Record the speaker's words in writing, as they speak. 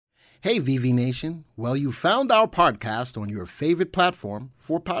Hey, VV Nation. Well, you found our podcast on your favorite platform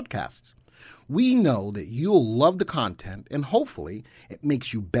for podcasts. We know that you'll love the content and hopefully it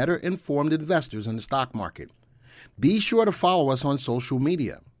makes you better informed investors in the stock market. Be sure to follow us on social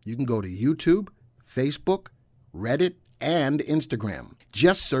media. You can go to YouTube, Facebook, Reddit, and Instagram.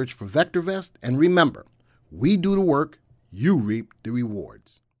 Just search for VectorVest and remember, we do the work, you reap the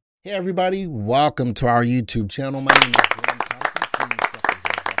rewards. Hey everybody, welcome to our YouTube channel. My name is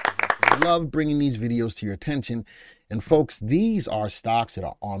I love bringing these videos to your attention. And folks, these are stocks that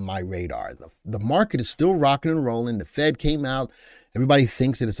are on my radar. The market is still rocking and rolling. The Fed came out. Everybody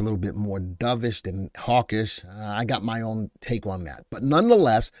thinks that it's a little bit more dovish than hawkish. I got my own take on that. But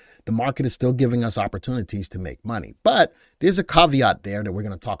nonetheless, the market is still giving us opportunities to make money. But there's a caveat there that we're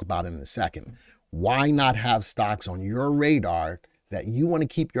going to talk about in a second. Why not have stocks on your radar that you want to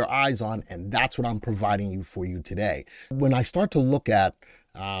keep your eyes on? And that's what I'm providing you for you today. When I start to look at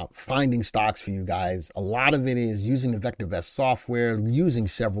finding stocks for you guys, a lot of it is using the VectorVest software, using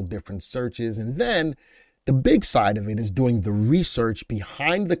several different searches, and then the big side of it is doing the research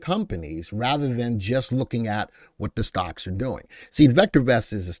behind the companies rather than just looking at what the stocks are doing. See,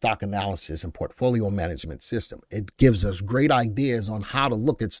 VectorVest is a stock analysis and portfolio management system. It gives us great ideas on how to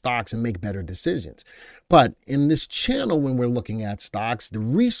look at stocks and make better decisions. But in this channel, when we're looking at stocks, the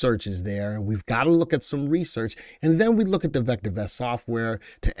research is there, and we've got to look at some research, and then we look at the VectorVest software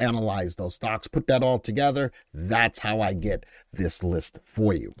to analyze those stocks, put that all together. That's how I get this list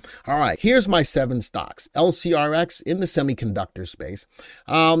for you. All right, here's my 7 stocks. LCRX in the semiconductor space.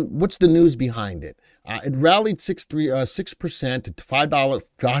 What's the news behind it? It rallied 6% to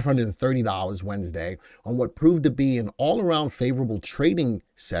 $530 Wednesday on what proved to be an all-around favorable trading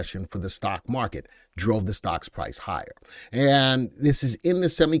session for the stock market. Drove the stock's price higher. And this is in the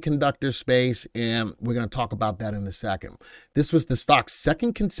semiconductor space, and we're going to talk about that in a second. This was the stock's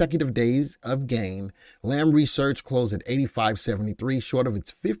second consecutive days of gain. Lam Research closed at 85.73, short of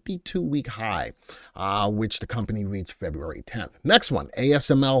its 52-week high, which the company reached February 10th. Next one,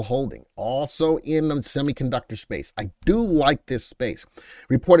 ASML Holding, also in the semiconductor space. I do like this space.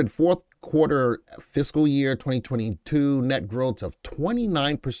 Reported fourth quarter fiscal year 2022 net growth of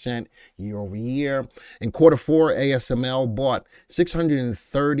 29% year over year. In quarter 4, ASML bought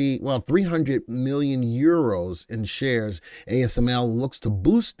 300 million euros in shares. ASML looks to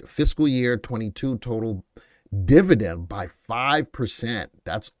boost fiscal year 22 total dividend by 5%.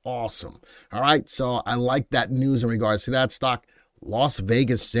 That's awesome. All right, so I like that news in regards to that stock. Las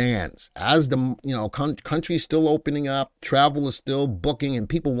Vegas Sands, as the country is still opening up, travel is still booking, and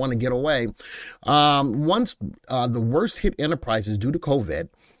people want to get away. Once the worst hit enterprises due to COVID,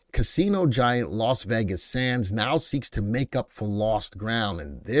 casino giant Las Vegas Sands now seeks to make up for lost ground,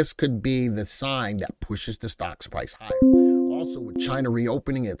 and this could be the sign that pushes the stock's price higher. Also, with China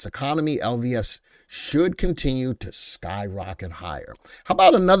reopening its economy, LVS should continue to skyrocket higher. How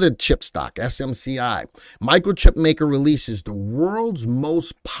about another chip stock, SMCI? Microchip maker releases the world's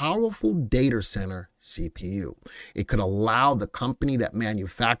most powerful data center CPU. It could allow the company that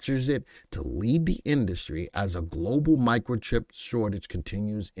manufactures it to lead the industry as a global microchip shortage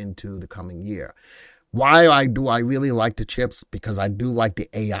continues into the coming year. Why do I really like the chips? Because I do like the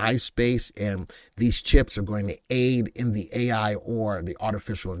AI space, and these chips are going to aid in the AI or the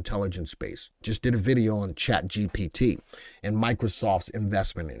artificial intelligence space. Just did a video on ChatGPT and Microsoft's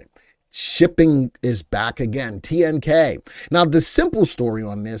investment in it. Shipping is back again, TNK. Now, the simple story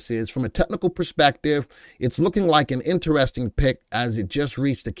on this is, from a technical perspective, it's looking like an interesting pick as it just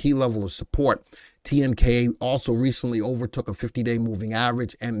reached a key level of support. TNK also recently overtook a 50-day moving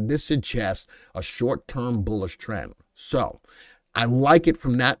average, and this suggests a short-term bullish trend. So I like it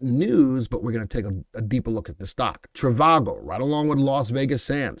from that news, but we're going to take a deeper look at the stock. Trivago, right along with Las Vegas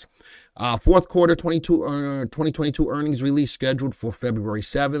Sands. Fourth quarter 2022 earnings release scheduled for February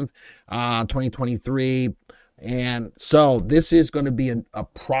 7th, 2023. And so this is going to be a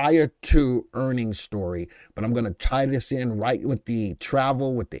prior to earnings story, but I'm going to tie this in right with the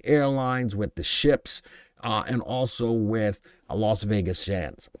travel, with the airlines, with the ships, and also with Las Vegas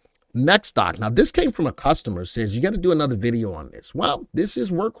Sands. Next stock. Now, this came from a customer, says you got to do another video on this. Well, this is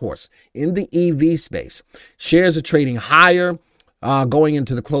Workhorse in the EV space. Shares are trading higher. Going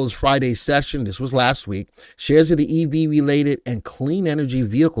into the closed Friday session, this was last week, shares of the EV-related and clean energy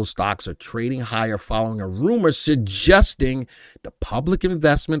vehicle stocks are trading higher following a rumor suggesting the public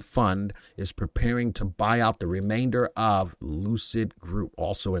investment fund is preparing to buy out the remainder of Lucid Group,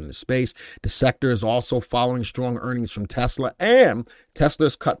 also in the space. The sector is also following strong earnings from Tesla, and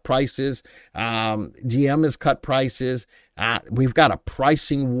Tesla's cut prices, GM has cut prices, We've got a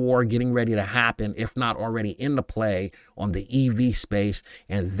pricing war getting ready to happen, if not already in the play on the EV space,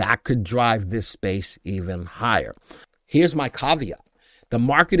 and that could drive this space even higher. Here's my caveat. The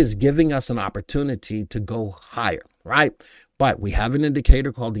market is giving us an opportunity to go higher, right? But we have an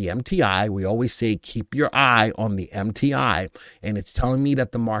indicator called the MTI. We always say keep your eye on the MTI, and it's telling me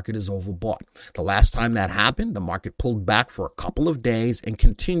that the market is overbought. The last time that happened, the market pulled back for a couple of days and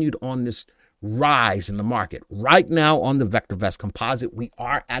continued on this rise in the market. Right now on the VectorVest composite, we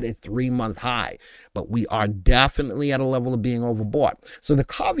are at a 3-month high, but we are definitely at a level of being overbought. So the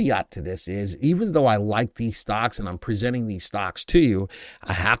caveat to this is, even though I like these stocks and I'm presenting these stocks to you,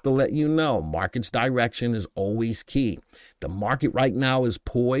 I have to let you know market's direction is always key. The market right now is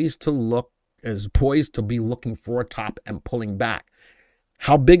poised to be looking for a top and pulling back.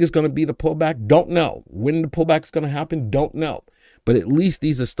 How big is going to be the pullback? Don't know. When the pullback is going to happen? Don't know. But at least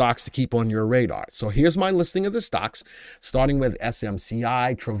these are stocks to keep on your radar. So here's my listing of the stocks, starting with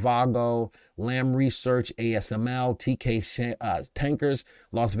SMCI, Trivago, Lam Research, ASML, TK Tankers,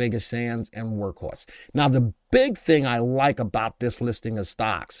 Las Vegas Sands, and Workhorse. Now, the big thing I like about this listing of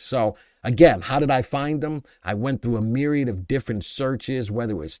stocks, so again, how did I find them? I went through a myriad of different searches,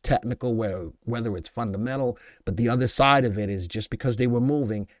 whether it's technical, whether it's fundamental. But the other side of it is, just because they were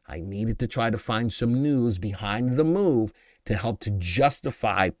moving, I needed to try to find some news behind the move to help to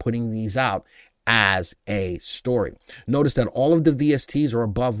justify putting these out as a story. Notice that all of the VSTs are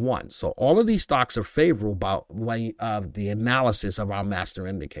above 1. So all of these stocks are favorable by way of the analysis of our master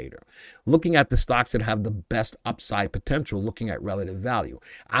indicator. Looking at the stocks that have the best upside potential, looking at relative value.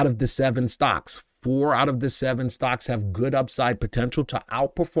 Out of the 7 stocks, 4 out of the 7 stocks have good upside potential to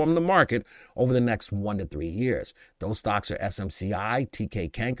outperform the market over the next 1 to 3 years. Those stocks are SMCI,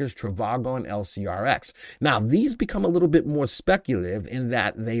 TK Tankers, Trivago, and LCRX. Now, these become a little bit more speculative in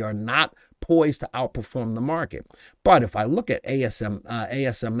that they are not poised to outperform the market. But if I look at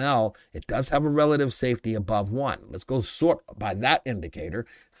ASML, it does have a relative safety above 1. Let's go sort by that indicator.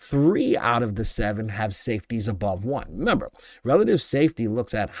 3 out of the 7 have safeties above 1. Remember, relative safety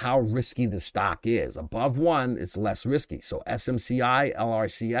looks at how risky the stock is. Above 1, it's less risky. So SMCI,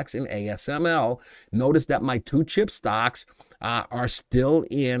 LRCX, and ASML. Notice that my 2 chip stocks are still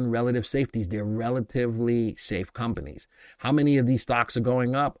in relative safeties. They're relatively safe companies. How many of these stocks are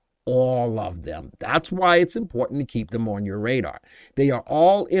going up? All of them. That's why it's important to keep them on your radar. They are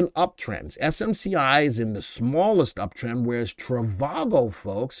all in uptrends. SMCI is in the smallest uptrend, whereas Trivago,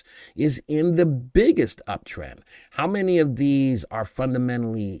 folks, is in the biggest uptrend. How many of these are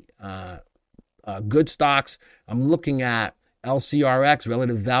fundamentally good stocks? I'm looking at LCRX,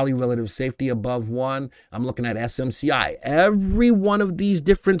 relative value, relative safety above 1. I'm looking at SMCI. Every one of these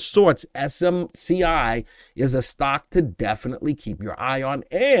different sorts, SMCI is a stock to definitely keep your eye on,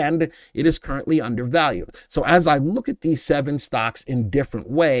 and it is currently undervalued. So as I look at these 7 stocks in different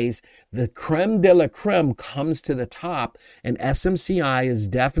ways, the creme de la creme comes to the top, and SMCI is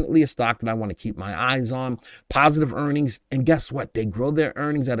definitely a stock that I want to keep my eyes on. Positive earnings, and guess what? They grow their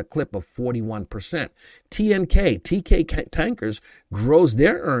earnings at a clip of 41%. TK Tankers grows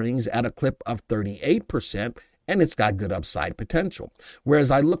their earnings at a clip of 38%, and it's got good upside potential.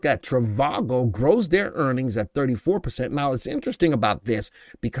 Whereas I look at Trivago, grows their earnings at 34%. Now, it's interesting about this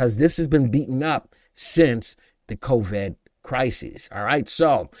because this has been beaten up since the COVID crisis. All right.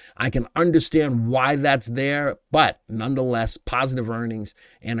 So I can understand why that's there, but nonetheless, positive earnings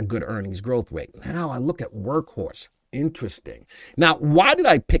and a good earnings growth rate. Now I look at Workhorse. Interesting. Now, why did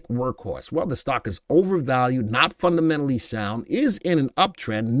I pick Workhorse? Well, the stock is overvalued, not fundamentally sound, is in an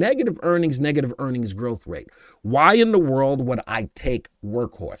uptrend, negative earnings growth rate. Why in the world would I take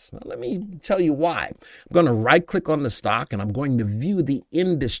Workhorse? Now, let me tell you why. I'm going to right click on the stock and I'm going to view the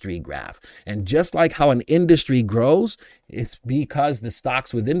industry graph. And just like how an industry grows, it's because the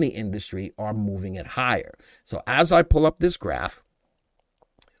stocks within the industry are moving it higher. So as I pull up this graph,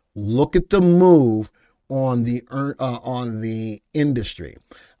 look at the move on the industry.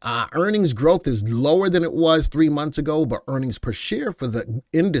 Earnings growth is lower than it was 3 months ago, but earnings per share for the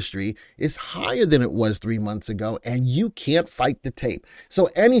industry is higher than it was 3 months ago, and you can't fight the tape. So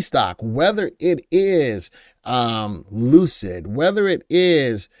any stock, whether it is Lucid, whether it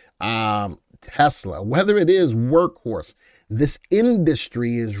is Tesla, whether it is Workhorse, this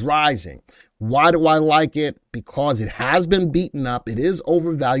industry is rising. Why do I like it? Because it has been beaten up. It is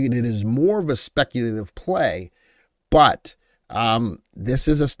overvalued. It is more of a speculative play. But this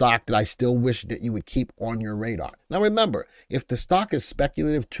is a stock that I still wish that you would keep on your radar. Now, remember, if the stock is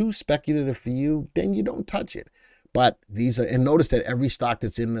speculative, too speculative for you, then you don't touch it. But these are, and notice that every stock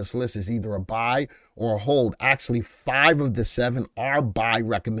that's in this list is either a buy or a hold. Actually, 5 of the 7 are buy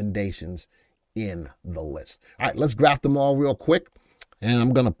recommendations in the list. All right, let's graph them all real quick. And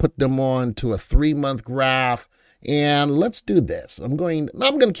I'm going to put them on to a 3-month graph. And let's do this. I'm going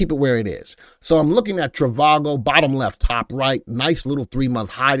to keep it where it is. So I'm looking at Trivago, bottom left, top right. Nice little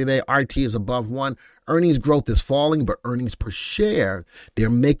 3-month high today. RT is above 1. Earnings growth is falling, but earnings per share, they're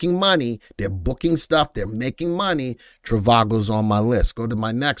making money. They're booking stuff. They're making money. Trivago's on my list. Go to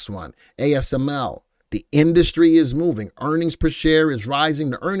my next one. ASML. The industry is moving. Earnings per share is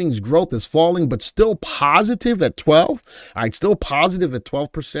rising. The earnings growth is falling, but still positive at 12. All right, still positive at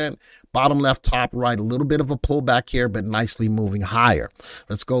 12%. Bottom left, top right, a little bit of a pullback here, but nicely moving higher.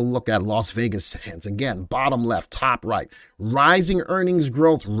 Let's go look at Las Vegas Sands. Again, bottom left, top right. Rising earnings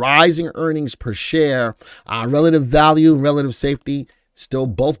growth, rising earnings per share. Relative value, relative safety, still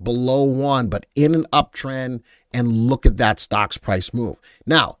both below 1, but in an uptrend. And look at that stock's price move.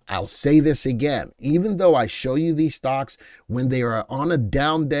 Now, I'll say this again. Even though I show you these stocks, when they are on a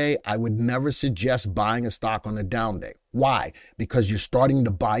down day, I would never suggest buying a stock on a down day. Why? Because you're starting to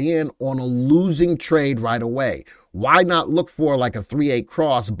buy in on a losing trade right away. Why not look for like a 3-8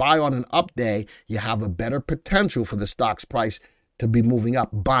 cross, buy on an up day? You have a better potential for the stock's price to be moving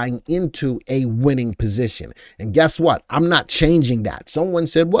up, buying into a winning position. And guess what? I'm not changing that. Someone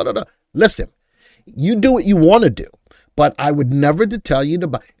said, listen, you do what you want to do, but I would never tell you to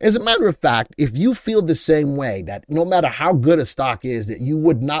buy. As a matter of fact, if you feel the same way, that no matter how good a stock is, that you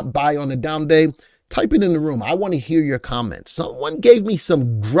would not buy on a down day, type it in the room. I want to hear your comments. Someone gave me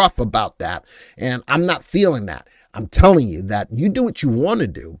some gruff about that, and I'm not feeling that. I'm telling you that you do what you want to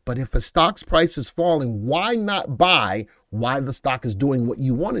do, but if a stock's price is falling, why not buy while the stock is doing what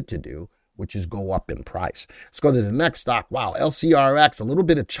you want it to do, which is go up in price? Let's go to the next stock. Wow, LCRX, a little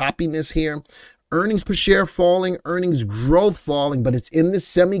bit of choppiness here. Earnings per share falling, earnings growth falling, but it's in the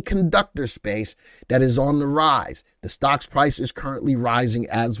semiconductor space that is on the rise. The stock's price is currently rising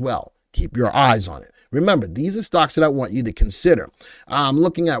as well. Keep your eyes on it. Remember, these are stocks that I want you to consider. I'm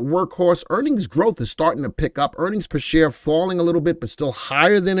looking at Workhorse. Earnings growth is starting to pick up. Earnings per share falling a little bit, but still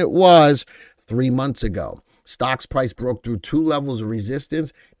higher than it was 3 months ago. Stock's price broke through 2 levels of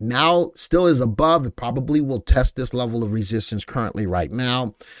resistance. Now still is above. It probably will test this level of resistance currently right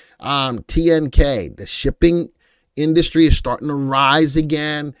now. TNK, the shipping industry is starting to rise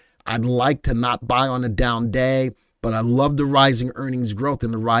again. I'd like to not buy on a down day, but I love the rising earnings growth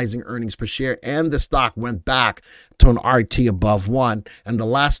and the rising earnings per share. And the stock went back to an RT above 1. And the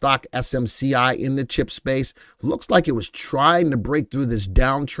last stock, SMCI, in the chip space, looks like it was trying to break through this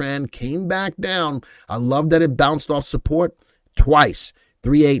downtrend, came back down. I love that it bounced off support twice.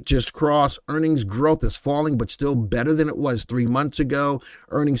 3.8 just crossed. Earnings growth is falling, but still better than it was 3 months ago.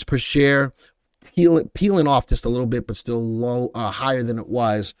 Earnings per share peeling off just a little bit, but still low, higher than it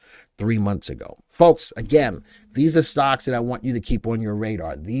was 3 months ago. Folks, again, these are stocks that I want you to keep on your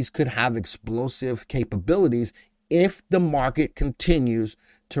radar. These could have explosive capabilities if the market continues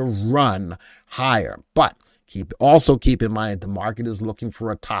to run higher. But also keep in mind the market is looking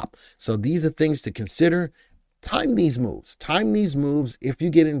for a top. So these are things to consider. Time these moves. Time these moves if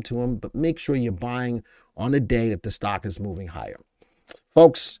you get into them, but make sure you're buying on a day that the stock is moving higher.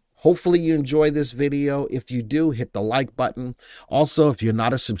 Folks, hopefully you enjoy this video. If you do, hit the like button. Also, if you're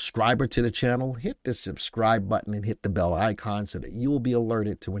not a subscriber to the channel, hit the subscribe button and hit the bell icon so that you will be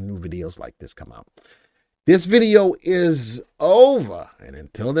alerted to when new videos like this come out. This video is over, and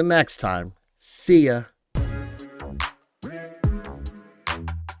until the next time, see ya.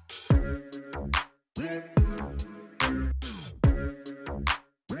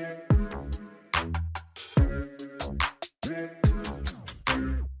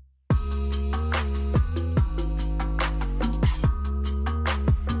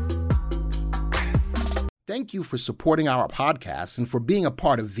 Thank you for supporting our podcast and for being a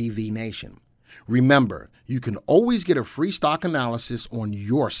part of VV Nation. Remember, you can always get a free stock analysis on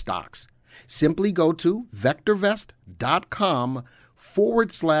your stocks. Simply go to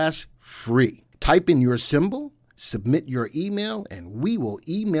VectorVest.com/free. Type in your symbol, submit your email, and we will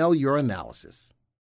email your analysis.